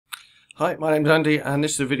Hi, my name's Andy, and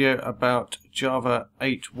this is a video about Java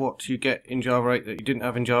 8, what you get in Java 8 that you didn't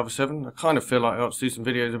have in Java 7. I kind of feel like I ought to do some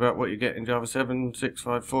videos about what you get in Java 7, 6,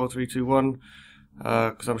 5, 4, 3, 2, 1,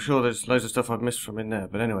 because I'm sure there's loads of stuff I've missed from in there.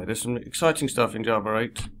 But anyway, there's some exciting stuff in Java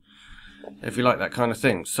 8, if you like that kind of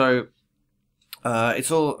thing. So, we're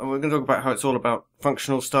going to talk about how it's all about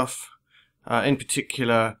functional stuff, in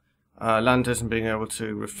particular, lambdas and being able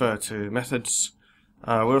to refer to methods.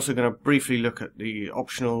 We're also going to briefly look at the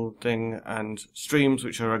optional thing and streams,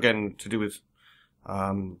 which are again to do with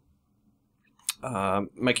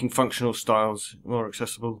making functional styles more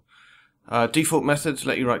accessible. Default methods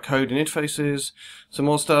let you write code in interfaces. Some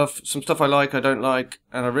more stuff, some stuff I like, I don't like,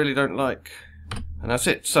 and I really don't like. And that's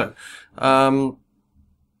it. So, Java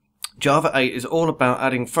 8 is all about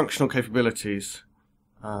adding functional capabilities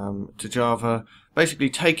to Java. Basically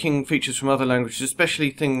taking features from other languages, especially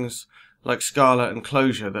things like Scala and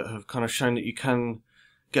Clojure, that have kind of shown that you can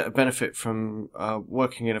get a benefit from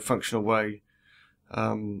working in a functional way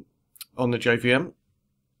on the JVM.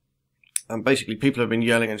 And basically people have been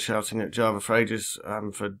yelling and shouting at Java for ages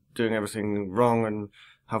for doing everything wrong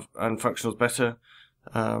and functional's better.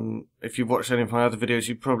 If you've watched any of my other videos,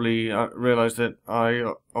 you probably realise that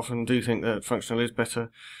I often do think that functional is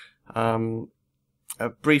better. A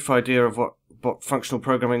brief idea of what functional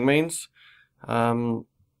programming means.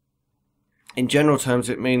 In general terms,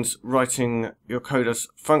 it means writing your code as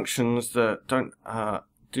functions that don't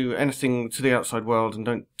do anything to the outside world and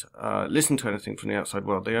don't listen to anything from the outside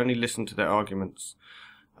world. They only listen to their arguments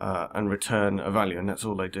and return a value, and that's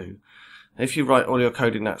all they do. If you write all your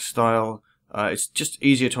code in that style, it's just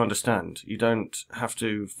easier to understand. You don't have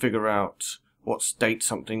to figure out what state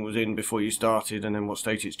something was in before you started and then what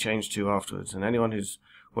state it's changed to afterwards. And anyone who's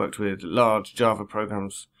worked with large Java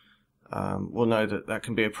programs will know that that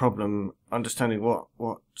can be a problem, understanding what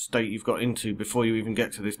state you've got into before you even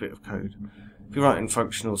get to this bit of code. If you write in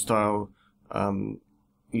functional style,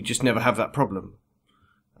 you just never have that problem.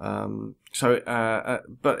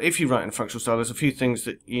 But if you write in functional style, there's a few things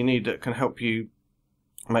that you need that can help you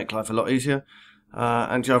make life a lot easier.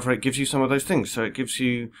 And Java 8 gives you some of those things. So it gives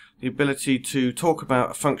you the ability to talk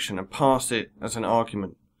about a function and pass it as an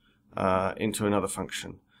argument into another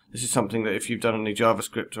function. This is something that if you've done any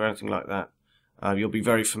JavaScript or anything like that, you'll be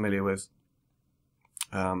very familiar with.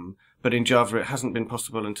 But in Java, it hasn't been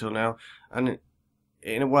possible until now. And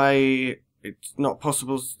in a way, it's not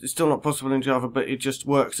possible. It's still not possible in Java, but it just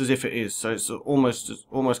works as if it is. So it's almost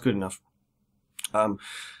good enough.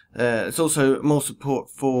 There's also more support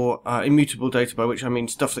for immutable data, by which I mean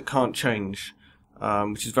stuff that can't change,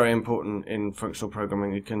 which is very important in functional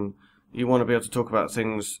programming. You want to be able to talk about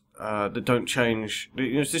things that don't change.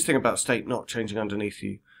 It's this thing about state not changing underneath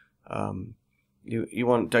you. You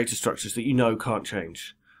want data structures that you know can't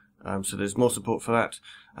change. So there's more support for that.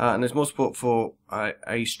 And there's more support for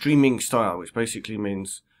a streaming style, which basically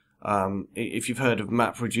means if you've heard of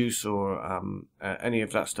MapReduce or any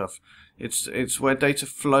of that stuff, it's where data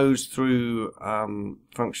flows through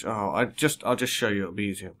function. I'll just show you. It'll be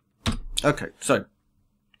easier. Okay, so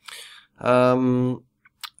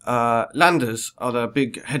lambdas are the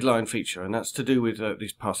big headline feature, and that's to do with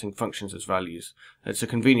these passing functions as values. It's a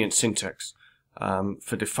convenient syntax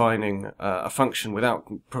for defining a function without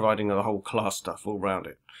providing the whole class stuff all around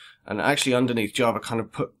it. And actually underneath, Java kind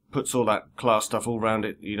of puts all that class stuff all around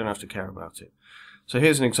it. You don't have to care about it. So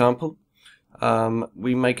here's an example.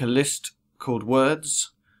 We make a list called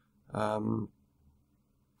words from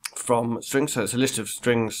strings. So it's a list of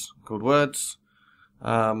strings called words.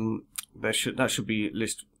 That should be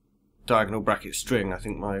list diagonal bracket string. I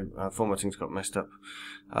think my formatting's got messed up.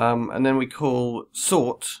 And then we call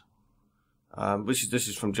sort, this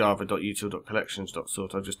is from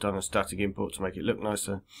java.util.collections.sort. I've just done a static import to make it look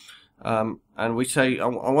nicer. And we say, I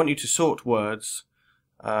want you to sort words,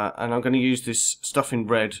 and I'm going to use this stuff in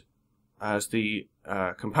red as the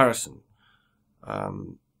comparison,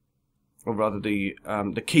 or rather the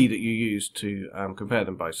key that you use to compare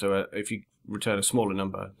them by. So if you return a smaller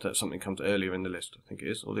number, that something comes earlier in the list, I think it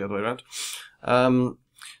is, or the other way around.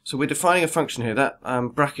 So we're defining a function here, that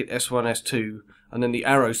bracket S1, S2, and then the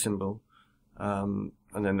arrow symbol, and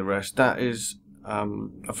then the rest. That is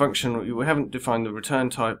a function. We haven't defined the return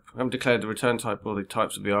type, we haven't declared the return type or the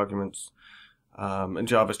types of the arguments, and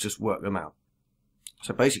Java's just worked them out.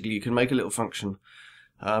 So basically you can make a little function.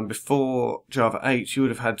 Before Java 8, you would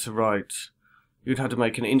have had to you'd had to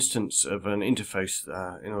make an instance of an interface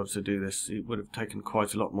in order to do this. It would have taken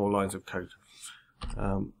quite a lot more lines of code.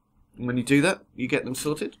 When you do that, you get them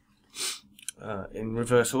sorted in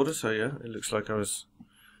reverse order. So yeah, it looks like I was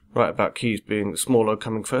right about keys being smaller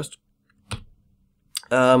coming first.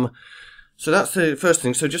 So that's the first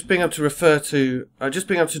thing. So just being able to refer to, just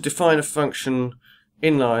being able to define a function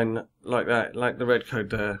inline like that, like the red code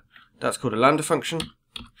there, that's called a lambda function.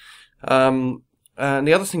 And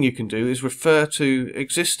the other thing you can do is refer to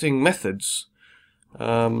existing methods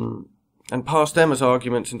and pass them as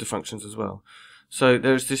arguments into functions as well. So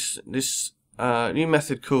there's this new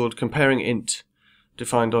method called comparingInt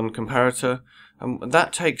defined on comparator, and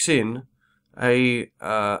that takes in a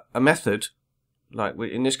method, like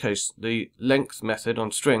in this case the length method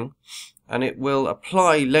on string, and it will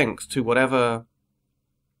apply length to whatever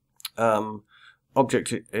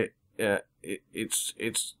object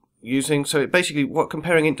it's using. So basically what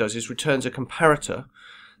comparingInt does is returns a comparator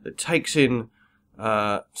that takes in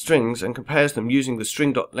strings and compares them using the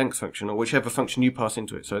string.length function, or whichever function you pass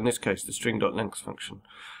into it. So in this case, the string.length function.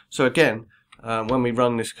 So again, when we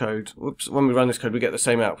run this code, we get the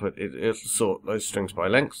same output. It'll sort those strings by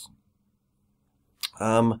length.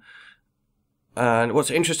 And what's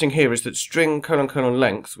interesting here is that string :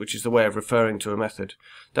 length, which is the way of referring to a method,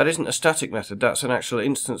 that isn't a static method. That's an actual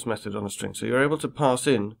instance method on a string. So you're able to pass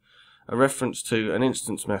in a reference to an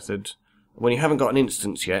instance method when you haven't got an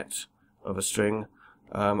instance yet of a string,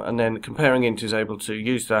 and then comparingInt is able to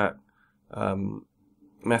use that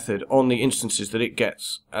method on the instances that it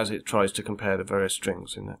gets as it tries to compare the various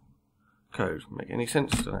strings in that code. Make any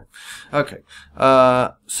sense to that? Okay,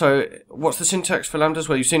 so what's the syntax for lambdas?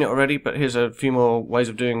 Well, you've seen it already, but here's a few more ways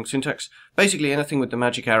of doing syntax. Basically anything with the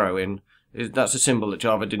magic arrow in, that's a symbol that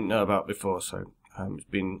Java didn't know about before, so it's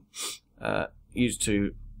been used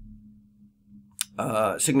to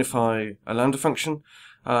signify a lambda function.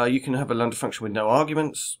 You can have a lambda function with no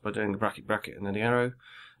arguments by doing the bracket, bracket, and then the arrow.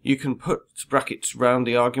 You can put brackets around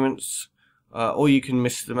the arguments, or you can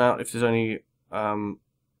miss them out if there's only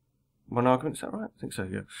one argument. Is that right? I think so,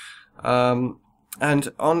 yeah.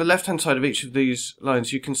 And on the left-hand side of each of these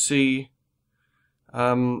lines, you can see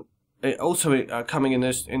it also coming in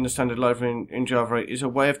the standard library in Java 8 is a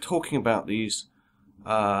way of talking about these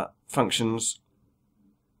functions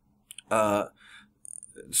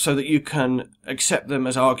so that you can accept them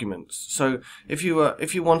as arguments. So if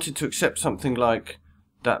you wanted to accept something like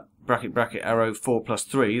that bracket, bracket, arrow 4 plus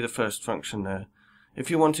 3, the first function there,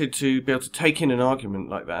 if you wanted to be able to take in an argument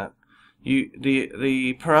like that,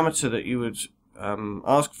 the parameter that you would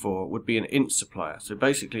ask for would be an int supplier. So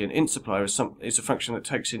basically an int supplier is a function that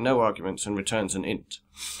takes in no arguments and returns an int.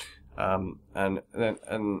 And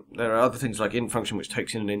there are other things like int function which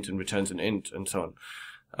takes in an int and returns an int, and so on.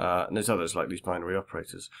 And there's others like these binary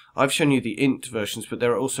operators. I've shown you the int versions, but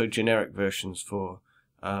there are also generic versions for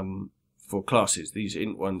classes. These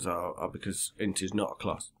int ones are because int is not a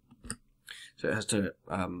class, so it has to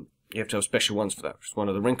you have to have special ones for that. It's one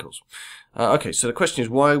of the wrinkles. Okay, so the question is,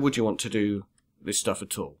 why would you want to do this stuff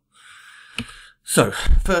at all? So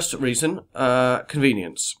first reason,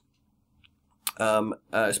 convenience.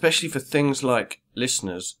 Especially for things like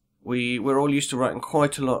listeners. We're all used to writing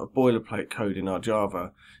quite a lot of boilerplate code in our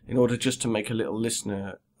Java in order just to make a little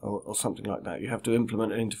listener or something like that. You have to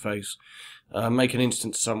implement an interface, make an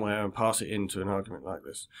instance somewhere and pass it into an argument like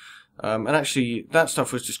this. And actually that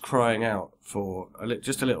stuff was just crying out for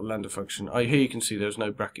just a little lambda function. Here you can see there's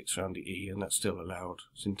no brackets around the E, and that's still allowed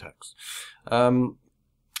syntax.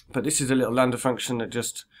 But this is a little lambda function that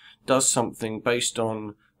just does something based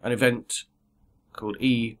on an event called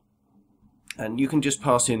E, and you can just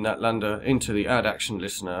pass in that lambda into the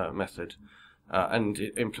addActionListener method, and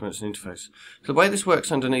it implements an interface. So the way this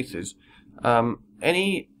works underneath is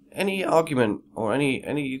any argument or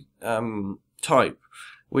any type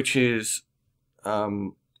which is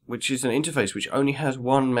an interface which only has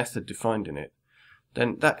one method defined in it,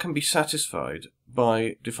 then that can be satisfied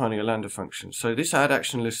by defining a lambda function. So this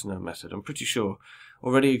addActionListener method, I'm pretty sure,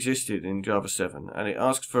 already existed in Java 7, and it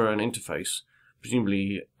asks for an interface,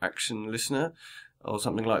 presumably ActionListener or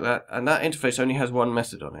something like that, and that interface only has one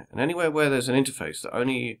method on it. And anywhere where there's an interface that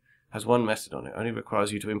only has one method on it, only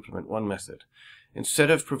requires you to implement one method, instead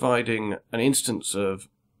of providing an instance of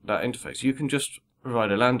that interface, you can just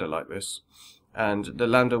provide a lambda like this, and the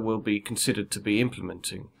lambda will be considered to be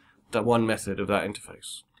implementing that one method of that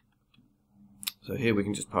interface. So here we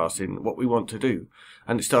can just pass in what we want to do,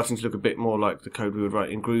 and it's starting to look a bit more like the code we would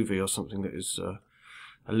write in Groovy or something that is a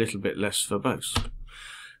little bit less verbose.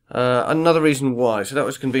 Another reason why, so that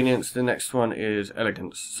was convenience. The next one is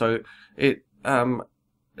elegance. So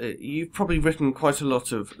you've probably written quite a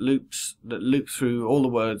lot of loops that loop through all the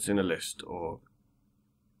words in a list, or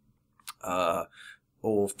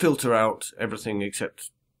filter out everything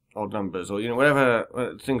except odd numbers, or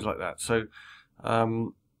whatever, things like that. So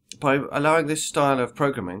by allowing this style of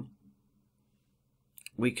programming,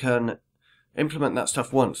 we can implement that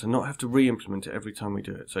stuff once and not have to re-implement it every time we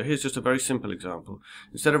do it. So here's just a very simple example.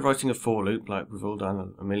 Instead of writing a for loop like we've all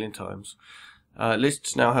done a million times,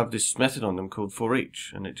 lists now have this method on them called for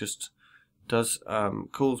each, and it just does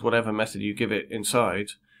calls whatever method you give it inside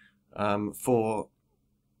for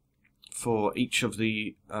each of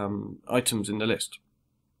the items in the list.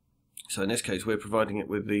 So in this case, we're providing it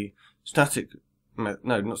with the static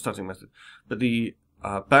not static method, but the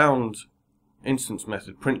bound instance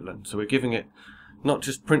method println. So we're giving it not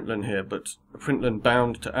just println here, but a println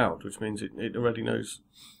bound to out, which means it already knows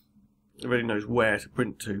where to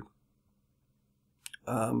print to.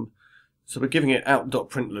 So we're giving it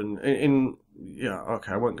out.println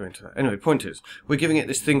okay, I won't go into that. Anyway, point is, we're giving it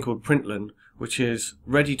this thing called println, which is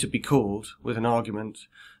ready to be called with an argument,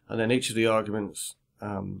 and then each of the arguments,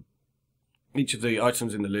 each of the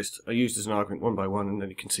items in the list are used as an argument one by one, and then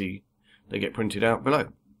you can see they get printed out below.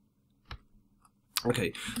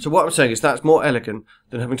 Okay, so what I'm saying is that's more elegant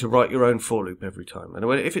than having to write your own for loop every time. And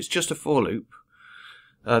if it's just a for loop,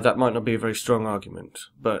 that might not be a very strong argument.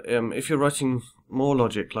 But if you're writing more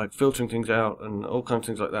logic, like filtering things out and all kinds of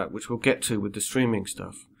things like that, which we'll get to with the streaming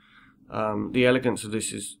stuff, the elegance of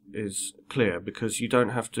this is clear, because you don't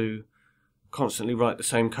have to constantly write the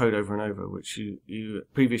same code over and over, which you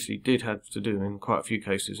previously did have to do in quite a few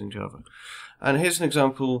cases in Java. And here's an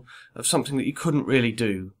example of something that you couldn't really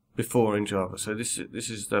do before in Java. So this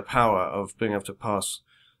is the power of being able to pass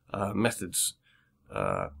methods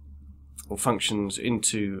or functions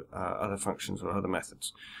into other functions or other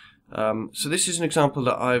methods. So this is an example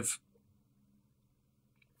that I've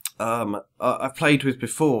played with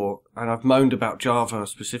before, and I've moaned about Java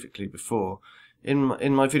specifically before. In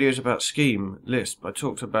my videos about Scheme Lisp, I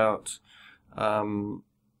talked about how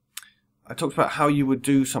you would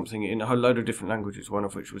do something in a whole load of different languages, one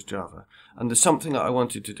of which was Java. And the something that I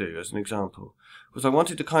wanted to do, as an example, was I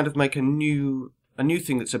wanted to kind of make a new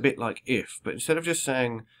thing that's a bit like if, but instead of just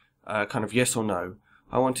saying kind of yes or no,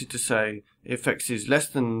 I wanted to say if x is less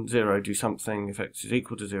than 0, do something, if x is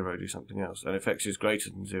equal to 0, do something else, and if x is greater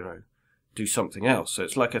than 0, do something else. So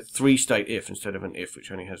it's like a three-state if instead of an if,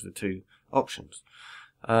 which only has the two options.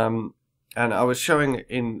 And I was showing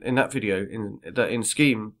in that video that in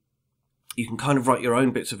Scheme, you can kind of write your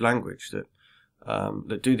own bits of language that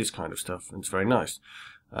do this kind of stuff, and it's very nice.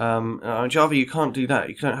 In Java, you can't do that.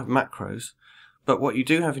 You don't have macros. But what you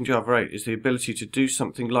do have in Java 8 is the ability to do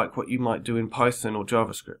something like what you might do in Python or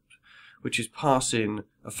JavaScript, which is pass in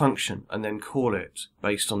a function and then call it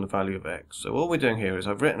based on the value of x. So all we're doing here is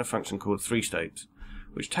I've written a function called three-state,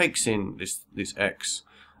 which takes in this x,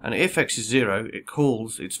 and if x is 0, it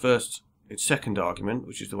calls its second argument,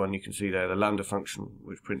 which is the one you can see there, the lambda function,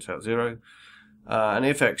 which prints out 0. And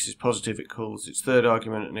if x is positive, it calls its third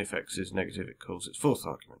argument, and if x is negative, it calls its fourth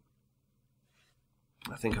argument.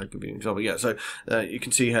 I think I could be an example. Yeah, so you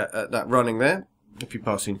can see that running there. If you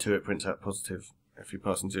pass in 2, it prints out positive. If you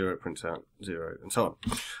pass in 0, it prints out 0, and so on.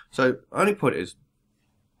 So, only point is,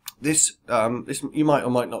 this you might or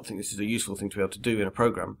might not think this is a useful thing to be able to do in a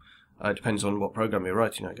program. It depends on what program you're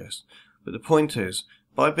writing, I guess. But the point is,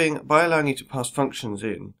 by allowing you to pass functions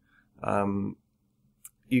in,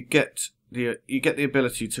 you get the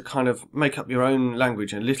ability to kind of make up your own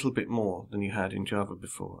language a little bit more than you had in Java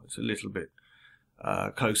before. It's a little bit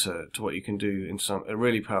closer to what you can do in a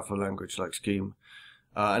really powerful language like Scheme,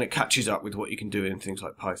 and it catches up with what you can do in things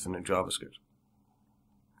like Python and JavaScript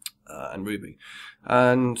and Ruby.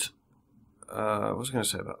 And what was I going to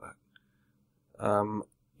say about that?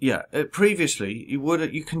 Previously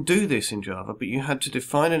you can do this in Java, but you had to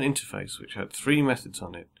define an interface which had 3 methods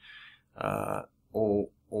on it, or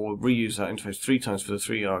reuse that interface 3 times for the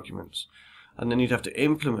 3 arguments, and then you'd have to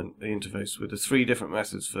implement the interface with the 3 different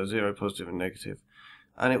methods for 0, positive, and negative.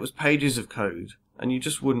 And it was pages of code, and you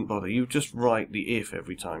just wouldn't bother. You just write the if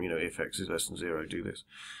every time, if x is less than 0, do this.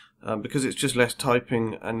 Because it's just less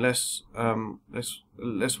typing and less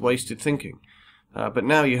wasted thinking. But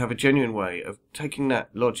now you have a genuine way of taking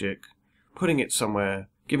that logic, putting it somewhere,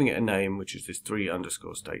 giving it a name, which is this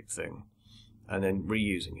 3_state thing, and then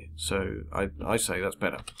reusing it. So I say that's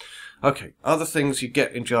better. Okay, other things you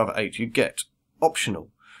get in Java 8, you get optional.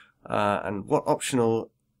 And what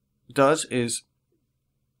optional does is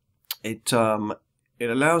it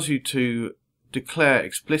allows you to declare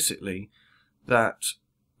explicitly that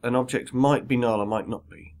an object might be null or might not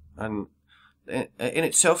be. And in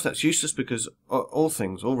itself that's useless, because all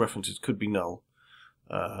references could be null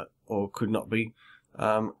or could not be.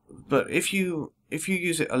 But if you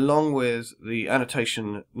use it along with the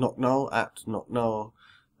annotation not null, that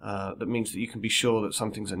means that you can be sure that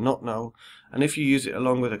some things are not null. And if you use it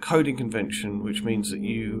along with a coding convention, which means that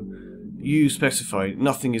you you specify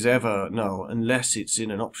nothing is ever null unless it's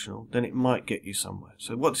in an optional, then it might get you somewhere.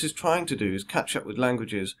 So what this is trying to do is catch up with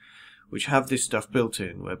languages which have this stuff built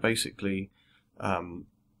in, where basically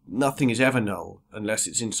nothing is ever null unless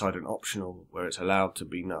it's inside an optional where it's allowed to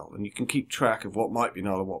be null. And you can keep track of what might be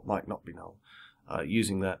null and what might not be null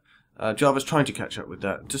using that. Java's trying to catch up with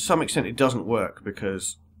that. To some extent it doesn't work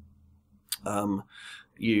because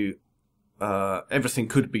everything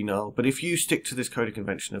could be null, but if you stick to this coding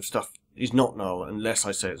convention of stuff is not null unless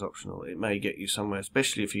I say it's optional, it may get you somewhere,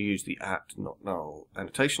 especially if you use the @not null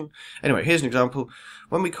annotation. Anyway, here's an example.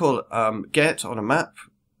 When we call get on a map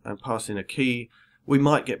and pass in a key, we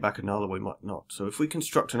might get back a null or we might not. So if we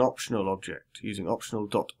construct an optional object using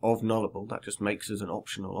optional.ofNullable, that just makes us an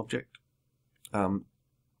optional object,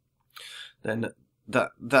 then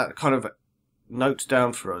that kind of notes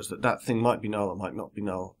down for us that that thing might be null or might not be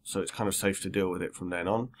null, so it's kind of safe to deal with it from then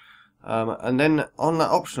on. And then on that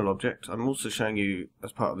optional object, I'm also showing you,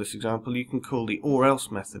 as part of this example, you can call the or-else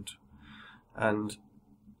method. And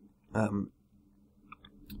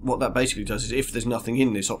what that basically does is, if there's nothing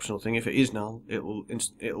in this optional thing, if it is null, it will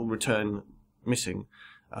return missing.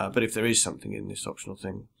 But if there is something in this optional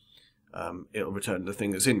thing, it'll return the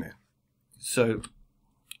thing that's in there. So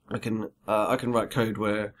I can write code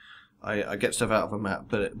where I get stuff out of a map,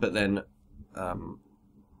 but then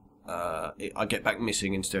I get back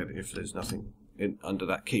missing instead if there's nothing under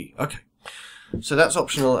that key. Okay, so that's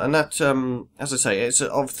optional, and that, as I say, it's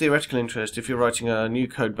of theoretical interest if you're writing a new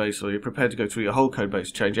code base or you're prepared to go through your whole code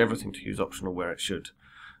base, change everything to use optional where it should,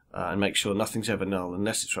 and make sure nothing's ever null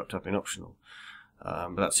unless it's wrapped up in optional.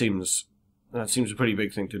 But that seems a pretty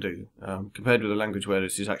big thing to do, compared with a language where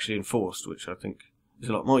this is actually enforced, which I think is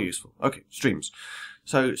a lot more useful. Okay, streams.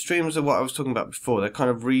 So streams are what I was talking about before. They're kind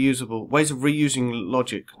of reusable ways of reusing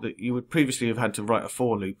logic that you would previously have had to write a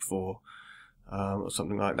for loop for, or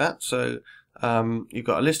something like that. So you've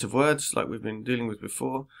got a list of words like we've been dealing with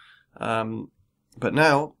before, but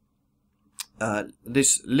now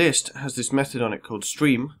this list has this method on it called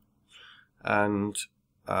stream, and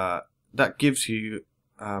that gives you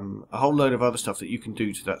a whole load of other stuff that you can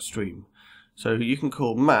do to that stream. So you can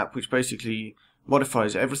call map, which basically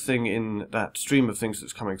modifies everything in that stream of things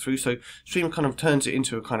that's coming through. So stream kind of turns it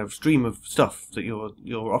into a kind of stream of stuff that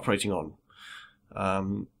you're operating on.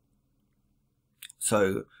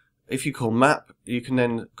 So if you call map, you can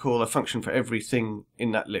then call a function for everything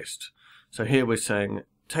in that list. So here we're saying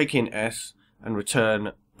take in s and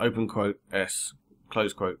return open quote s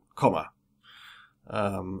close quote comma.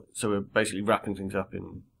 So we're basically wrapping things up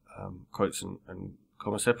in quotes and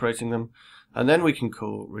comma, separating them. And then we can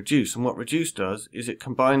call reduce, and what reduce does is it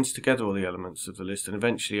combines together all the elements of the list and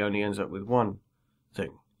eventually only ends up with one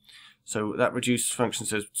thing. So that reduce function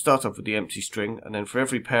says start off with the empty string, and then for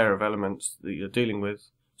every pair of elements that you're dealing with,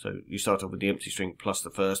 so you start off with the empty string plus the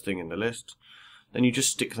first thing in the list, then you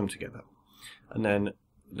just stick them together. And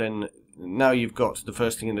then now you've got the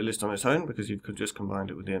first thing in the list on its own because you've just combined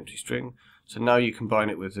it with the empty string. So now you combine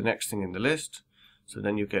it with the next thing in the list. So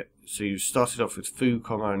then you started off with foo,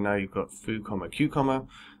 comma, and now you've got foo, comma, q, comma,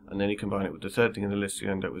 and then you combine it with the third thing in the list, you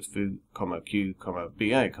end up with foo, comma, q, comma,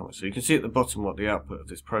 ba, comma. So you can see at the bottom what the output of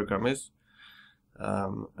this program is.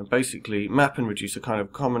 And basically, map and reduce are kind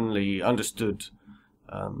of commonly understood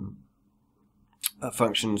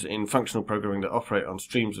functions in functional programming that operate on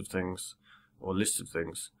streams of things or lists of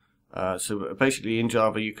things. So basically in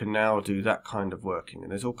Java you can now do that kind of working,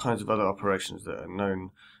 and there's all kinds of other operations that are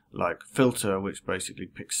known, like filter, which basically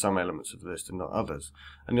picks some elements of the list and not others.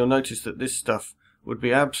 And you'll notice that this stuff would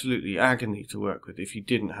be absolutely agony to work with if you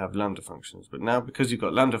didn't have lambda functions. But now, because you've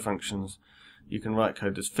got lambda functions, you can write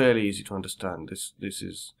code that's fairly easy to understand.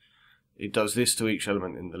 It does this to each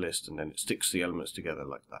element in the list, and then it sticks the elements together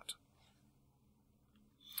like that.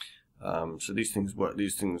 So these things work.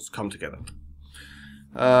 These things come together.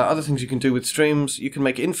 Other things you can do with streams, you can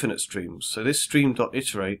make infinite streams. So this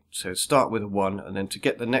stream.iterate says start with a 1, and then to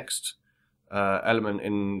get the next element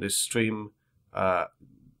in this stream,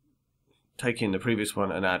 take in the previous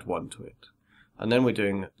one and add 1 to it. And then we're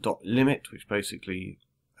doing .limit, which basically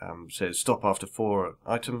says stop after 4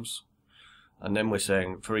 items. And then we're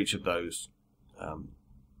saying for each of those,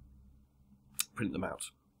 print them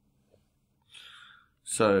out.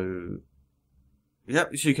 So yeah,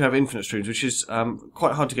 so you can have infinite streams, which is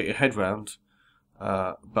quite hard to get your head around,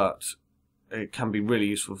 but it can be really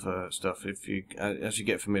useful for stuff if you, as you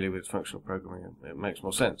get familiar with functional programming, it makes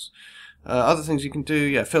more sense. Other things you can do,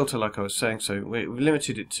 yeah, filter, like I was saying. So we've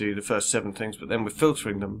limited it to the first 7 things, but then we're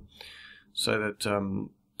filtering them so that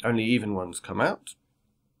only even ones come out.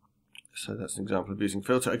 So that's an example of using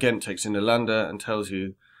filter. Again, it takes in the lambda and tells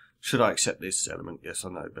you should I accept this element, yes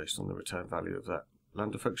or no, based on the return value of that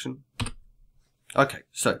lambda function. Okay,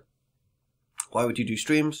 so why would you do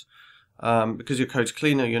streams? Because your code's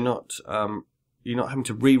cleaner, you're not having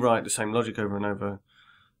to rewrite the same logic over and over.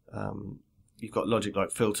 You've got logic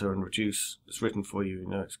like filter and reduce that's written for you, you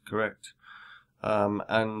know it's correct.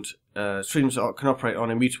 And streams can operate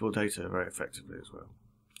on immutable data very effectively as well,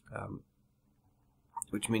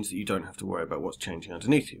 which means that you don't have to worry about what's changing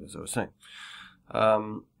underneath you, as I was saying.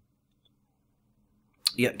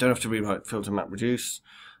 Yeah, don't have to rewrite filter, map, reduce.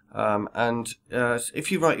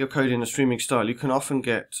 If you write your code in a streaming style, you can often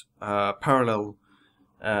get parallel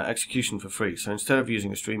execution for free. So instead of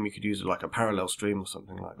using a stream, you could use like a parallel stream or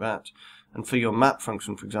something like that. And for your map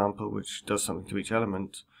function, for example, which does something to each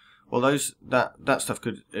element, well, that stuff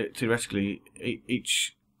could theoretically,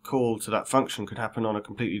 each call to that function could happen on a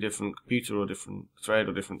completely different computer or different thread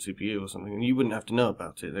or different CPU or something, and you wouldn't have to know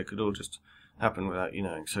about it. They could all just happen without you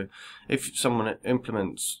knowing. So if someone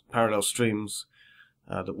implements parallel streams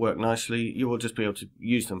that work nicely, you will just be able to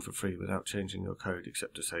use them for free without changing your code,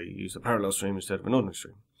 except to say use a parallel stream instead of an ordinary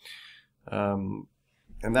stream.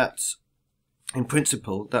 And that's, in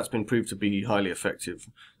principle, that's been proved to be highly effective.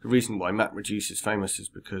 The reason why MapReduce is famous is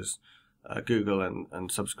because Google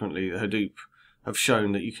and subsequently Hadoop have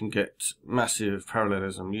shown that you can get massive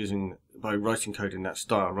parallelism by writing code in that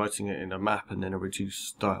style, writing it in a map and then a reduce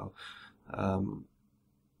style.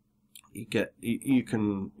 You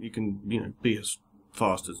can be as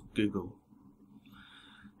fast as Google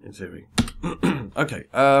in theory. Okay.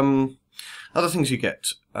 Other things you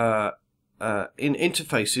get in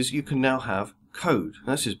interfaces, you can now have code.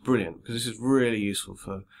 And this is brilliant because this is really useful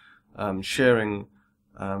for sharing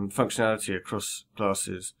functionality across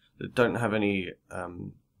classes that don't have any.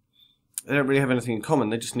 They don't really have anything in common.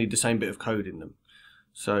 They just need the same bit of code in them.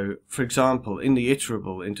 So, for example, in the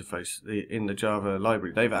iterable interface in the Java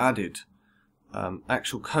library, they've added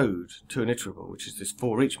actual code to an iterable, which is this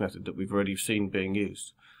for each method that we've already seen being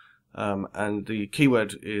used. And the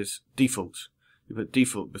keyword is default. You put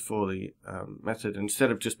default before the method.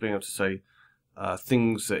 Instead of just being able to say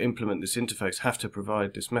things that implement this interface have to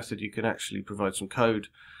provide this method, you can actually provide some code.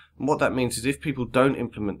 And what that means is if people don't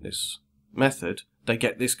implement this method, they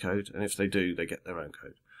get this code, and if they do, they get their own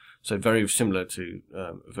code. So very similar to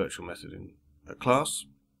a virtual method in a class.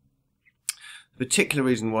 The particular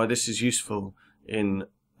reason why this is useful in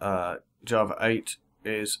Java 8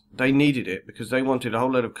 is they needed it because they wanted a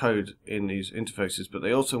whole load of code in these interfaces, but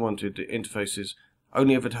they also wanted the interfaces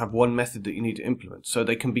only ever to have one method that you need to implement, so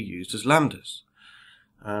they can be used as lambdas.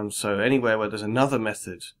 So anywhere where there's another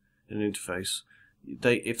method in an interface,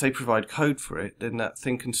 if they provide code for it, then that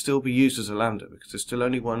thing can still be used as a lambda because there's still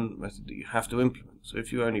only one method that you have to implement. So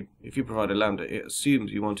if you provide a lambda, it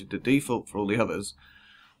assumes you wanted the default for all the others,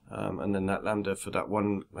 and then that lambda for that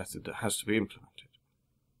one method that has to be implemented.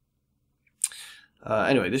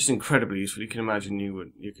 Anyway, this is incredibly useful. You can imagine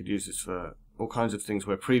you could use this for all kinds of things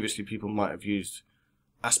where previously people might have used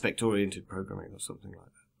aspect-oriented programming or something like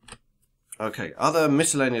that. Okay, other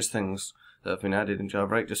miscellaneous things that have been added in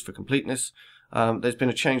Java 8 just for completeness. There's been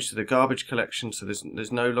a change to the garbage collection, so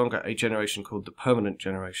there's no longer a generation called the permanent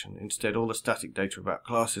generation. Instead, all the static data about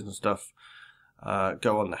classes and stuff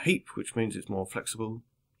go on the heap, which means it's more flexible.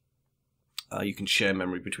 You can share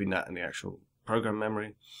memory between that and the actual program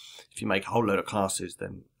memory. If you make a whole load of classes,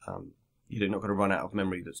 then you're not going to run out of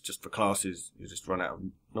memory that's just for classes. You just run out of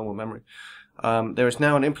normal memory. There is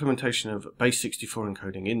now an implementation of base64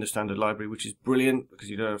 encoding in the standard library, which is brilliant because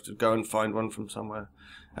you don't have to go and find one from somewhere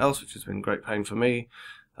else, which has been a great pain for me.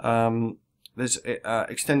 There's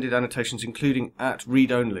extended annotations, including at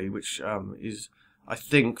read-only, which is, I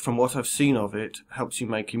think, from what I've seen of it, helps you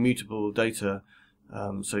make immutable data,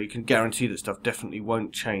 so you can guarantee that stuff definitely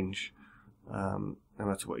won't change no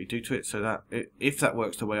matter what you do to it. So that if that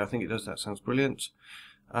works the way I think it does, that sounds brilliant.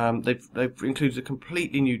 They've included a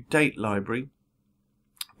completely new date library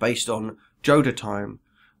based on JodaTime,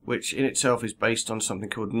 which in itself is based on something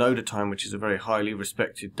called NodaTime, which is a very highly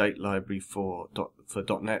respected date library for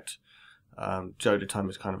 .NET. JodaTime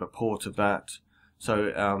is kind of a port of that.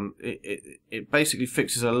 So it basically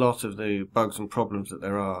fixes a lot of the bugs and problems that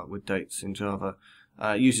there are with dates in Java.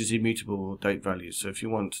 It uses immutable date values. So if you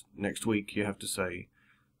want next week, you have to say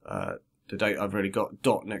the date I've already got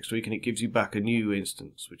dot next week, and it gives you back a new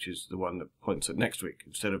instance, which is the one that points at next week,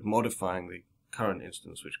 instead of modifying the current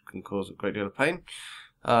instance, which can cause a great deal of pain.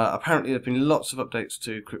 Apparently there have been lots of updates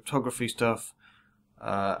to cryptography stuff,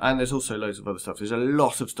 and there's also loads of other stuff. There's a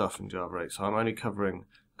lot of stuff in Java 8, so I'm only covering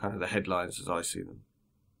kind of the headlines as I see them.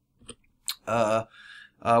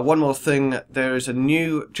 One more thing, there is a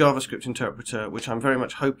new JavaScript interpreter, which I'm very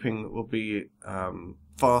much hoping will be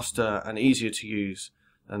faster and easier to use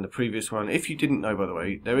than the previous one. If you didn't know, by the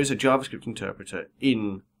way, there is a JavaScript interpreter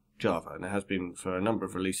in Java, and there has been for a number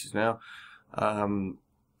of releases now,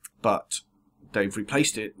 but they've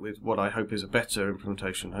replaced it with what I hope is a better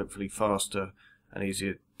implementation, hopefully faster and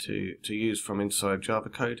easier to use from inside Java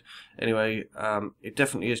code. Anyway, it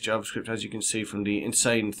definitely is JavaScript, as you can see from the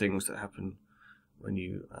insane things that happen when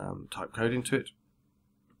you type code into it.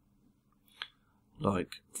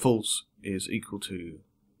 Like false is equal to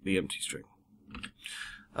the empty string.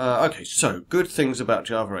 Okay, so good things about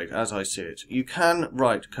Java 8 as I see it. You can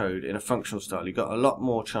write code in a functional style. You've got a lot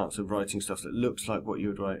more chance of writing stuff that looks like what you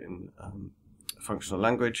would write in a functional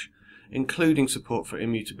language, including support for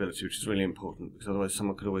immutability, which is really important, because otherwise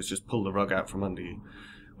someone could always just pull the rug out from under you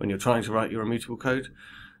when you're trying to write your immutable code,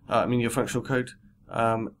 your functional code.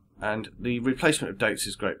 And the replacement of dates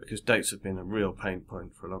is great, because dates have been a real pain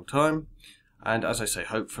point for a long time. And as I say,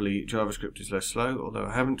 hopefully JavaScript is less slow, although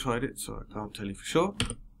I haven't tried it, so I can't tell you for sure.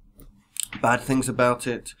 Bad things about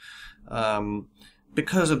it,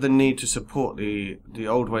 because of the need to support the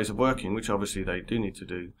old ways of working, which obviously they do need to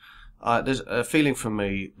do, there's a feeling from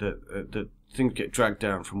me that things get dragged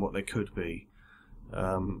down from what they could be.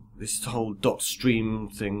 This whole .stream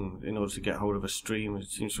thing, in order to get hold of a stream,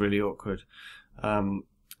 it seems really awkward.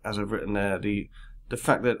 As I've written there, the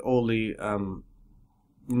fact that all the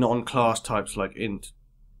non-class types like int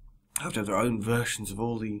have to have their own versions of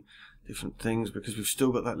all the different things, because we've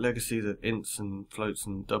still got that legacy that ints and floats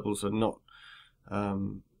and doubles are not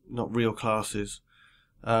real classes.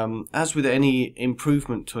 As with any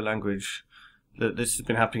improvement to a language, this has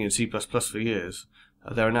been happening in C++ for years.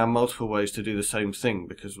 There are now multiple ways to do the same thing,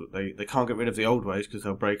 because they can't get rid of the old ways because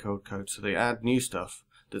they'll break old code, so they add new stuff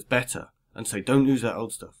that's better and say don't use that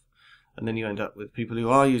old stuff, and then you end up with people who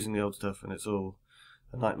are using the old stuff, and it's all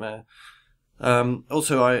a nightmare.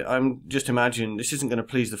 Also, I'm just imagine this isn't going to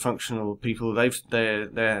please the functional people.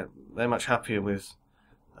 They're much happier with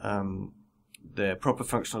their proper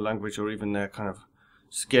functional language, or even their kind of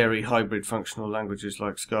scary hybrid functional languages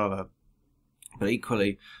like Scala. But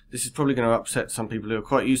equally, this is probably going to upset some people who are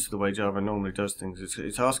quite used to the way Java normally does things.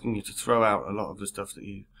 It's asking you to throw out a lot of the stuff that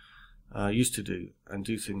you used to do and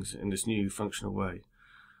do things in this new functional way.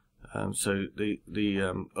 So the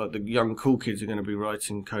young cool kids are going to be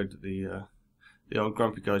writing code that the old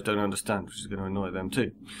grumpy guys don't understand, which is going to annoy them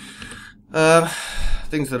too.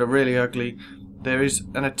 Things that are really ugly. There is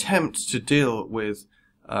an attempt to deal with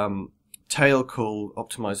tail call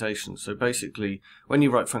optimization. So basically, when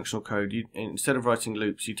you write functional code, instead of writing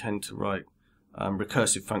loops, you tend to write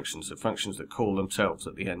recursive functions, so functions that call themselves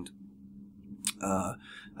at the end.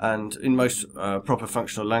 And in most proper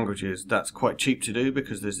functional languages, that's quite cheap to do,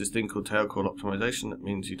 because there's this thing called tail call optimization. That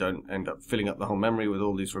means you don't end up filling up the whole memory with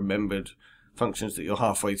all these remembered functions that you're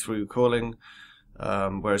halfway through calling.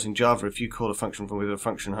 Whereas in Java, if you call a function with a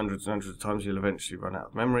function hundreds and hundreds of times, you'll eventually run out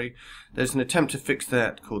of memory. There's an attempt to fix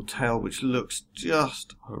that called tail, which looks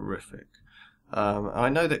just horrific. I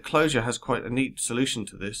know that Clojure has quite a neat solution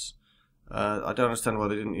to this. I don't understand why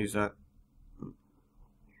they didn't use that,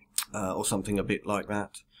 or something a bit like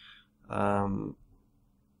that.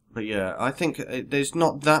 But yeah, I think there's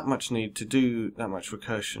not that much need to do that much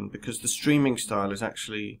recursion, because the streaming style is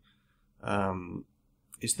actually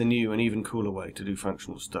is the new and even cooler way to do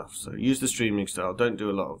functional stuff. So use the streaming style, don't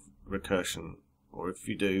do a lot of recursion, or if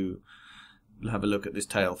you do, have a look at this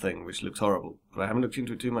tail thing, which looks horrible. But I haven't looked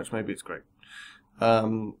into it too much, maybe it's great.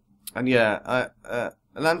 And yeah,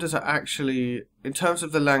 lambdas are actually, in terms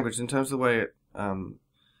of the language, in terms of the way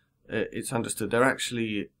it's understood, they're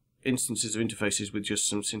actually instances of interfaces with just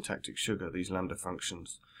some syntactic sugar, these lambda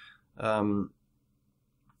functions.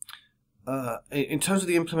 In terms of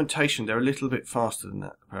the implementation, they're a little bit faster than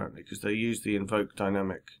that, apparently, because they use the invoke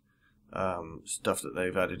dynamic stuff that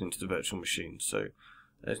they've added into the virtual machine. So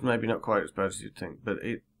it's maybe not quite as bad as you'd think, but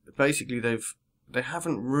basically they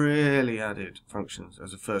haven't really added functions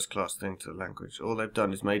as a first-class thing to the language. All they've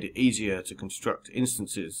done is made it easier to construct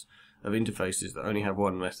instances of interfaces that only have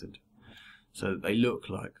one method, so that they look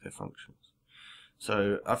like they're functions.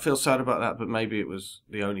 So I feel sad about that, but maybe it was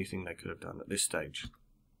the only thing they could have done at this stage.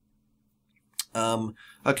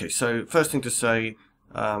 Okay, so first thing to say,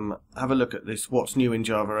 have a look at this What's New in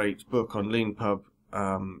Java 8 book on LeanPub,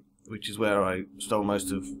 which is where I stole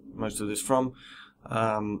most of this from.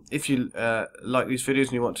 If you like these videos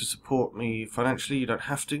and you want to support me financially, you don't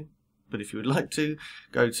have to, but if you would like to,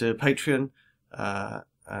 go to Patreon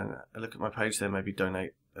and look at my page there, maybe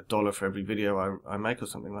donate $1 for every video I make or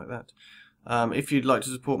something like that. If you'd like to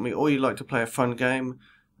support me, or you'd like to play a fun game,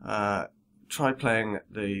 try playing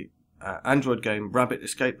the Android game Rabbit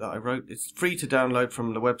Escape that I wrote. It's free to download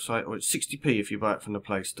from the website, or it's 60p if you buy it from the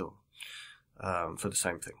Play Store for the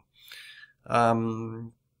same thing.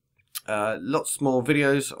 Lots more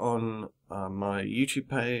videos on my YouTube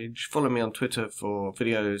page. Follow me on Twitter for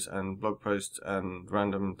videos and blog posts and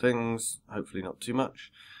random things, hopefully not too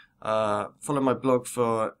much. Follow my blog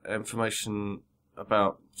for information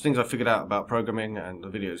about things I figured out about programming, and the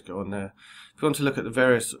videos go on there. If you want to look at the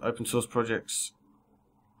various open source projects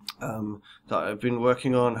that I've been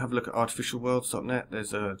working on, have a look at artificialworlds.net.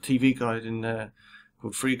 There's a TV guide in there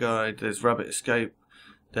called Free Guide. There's Rabbit Escape.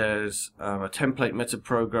 There's a template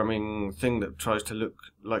metaprogramming thing that tries to look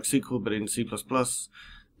like SQL but in C++.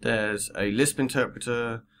 There's a Lisp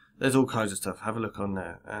interpreter. There's all kinds of stuff. Have a look on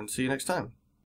there, and see you next time.